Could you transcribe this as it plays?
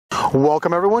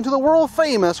Welcome everyone to the world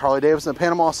famous Harley-Davidson at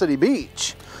Panama City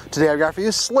Beach. Today I've got for you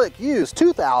a slick used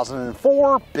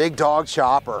 2004 Big Dog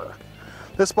Chopper.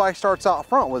 This bike starts out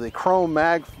front with a chrome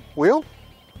mag wheel,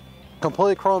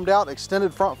 completely chromed out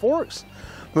extended front forks.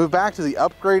 Move back to the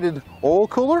upgraded oil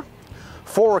cooler,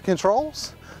 forward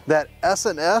controls, that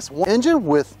S&S engine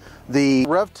with the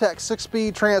RevTech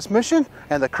 6-speed transmission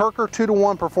and the Kerker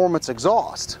 2-to-1 performance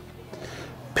exhaust.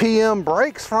 PM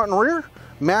brakes front and rear,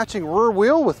 matching rear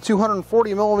wheel with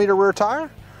 240mm rear tire,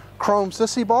 chrome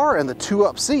sissy bar, and the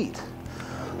 2-up seat.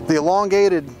 The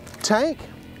elongated tank,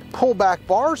 pullback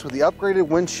bars with the upgraded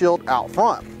windshield out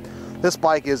front. This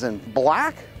bike is in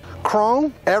black,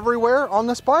 chrome everywhere on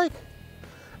this bike,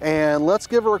 and let's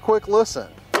give her a quick listen.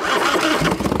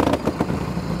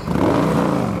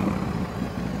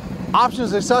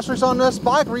 Options and accessories on this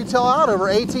bike retail out over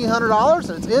 $1,800,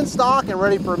 and it's in stock and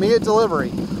ready for immediate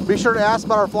delivery. Be sure to ask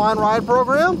about our Fly and Ride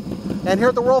program. And here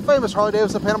at the world famous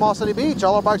Harley-Davidson Panama City Beach,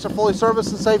 all our bikes are fully serviced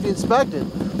and safety inspected.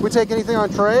 We take anything on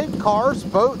trade: cars,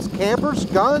 boats, campers,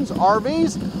 guns,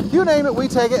 RVs, you name it, we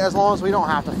take it as long as we don't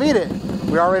have to feed it.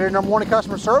 We are rated #1 in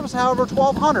customer service, however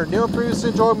 1,200 new and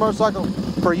previously enjoyed motorcycle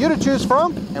for you to choose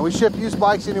from, and we ship used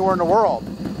bikes anywhere in the world.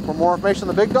 For more information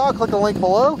on the Big Dog, click the link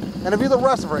below, and to view the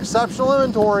rest of our exceptional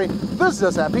inventory, visit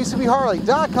us at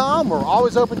PCBHarley.com. We're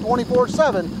always open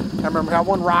 24/7, and remember, have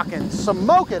one rockin',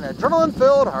 smoking,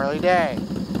 adrenaline-filled Harley day.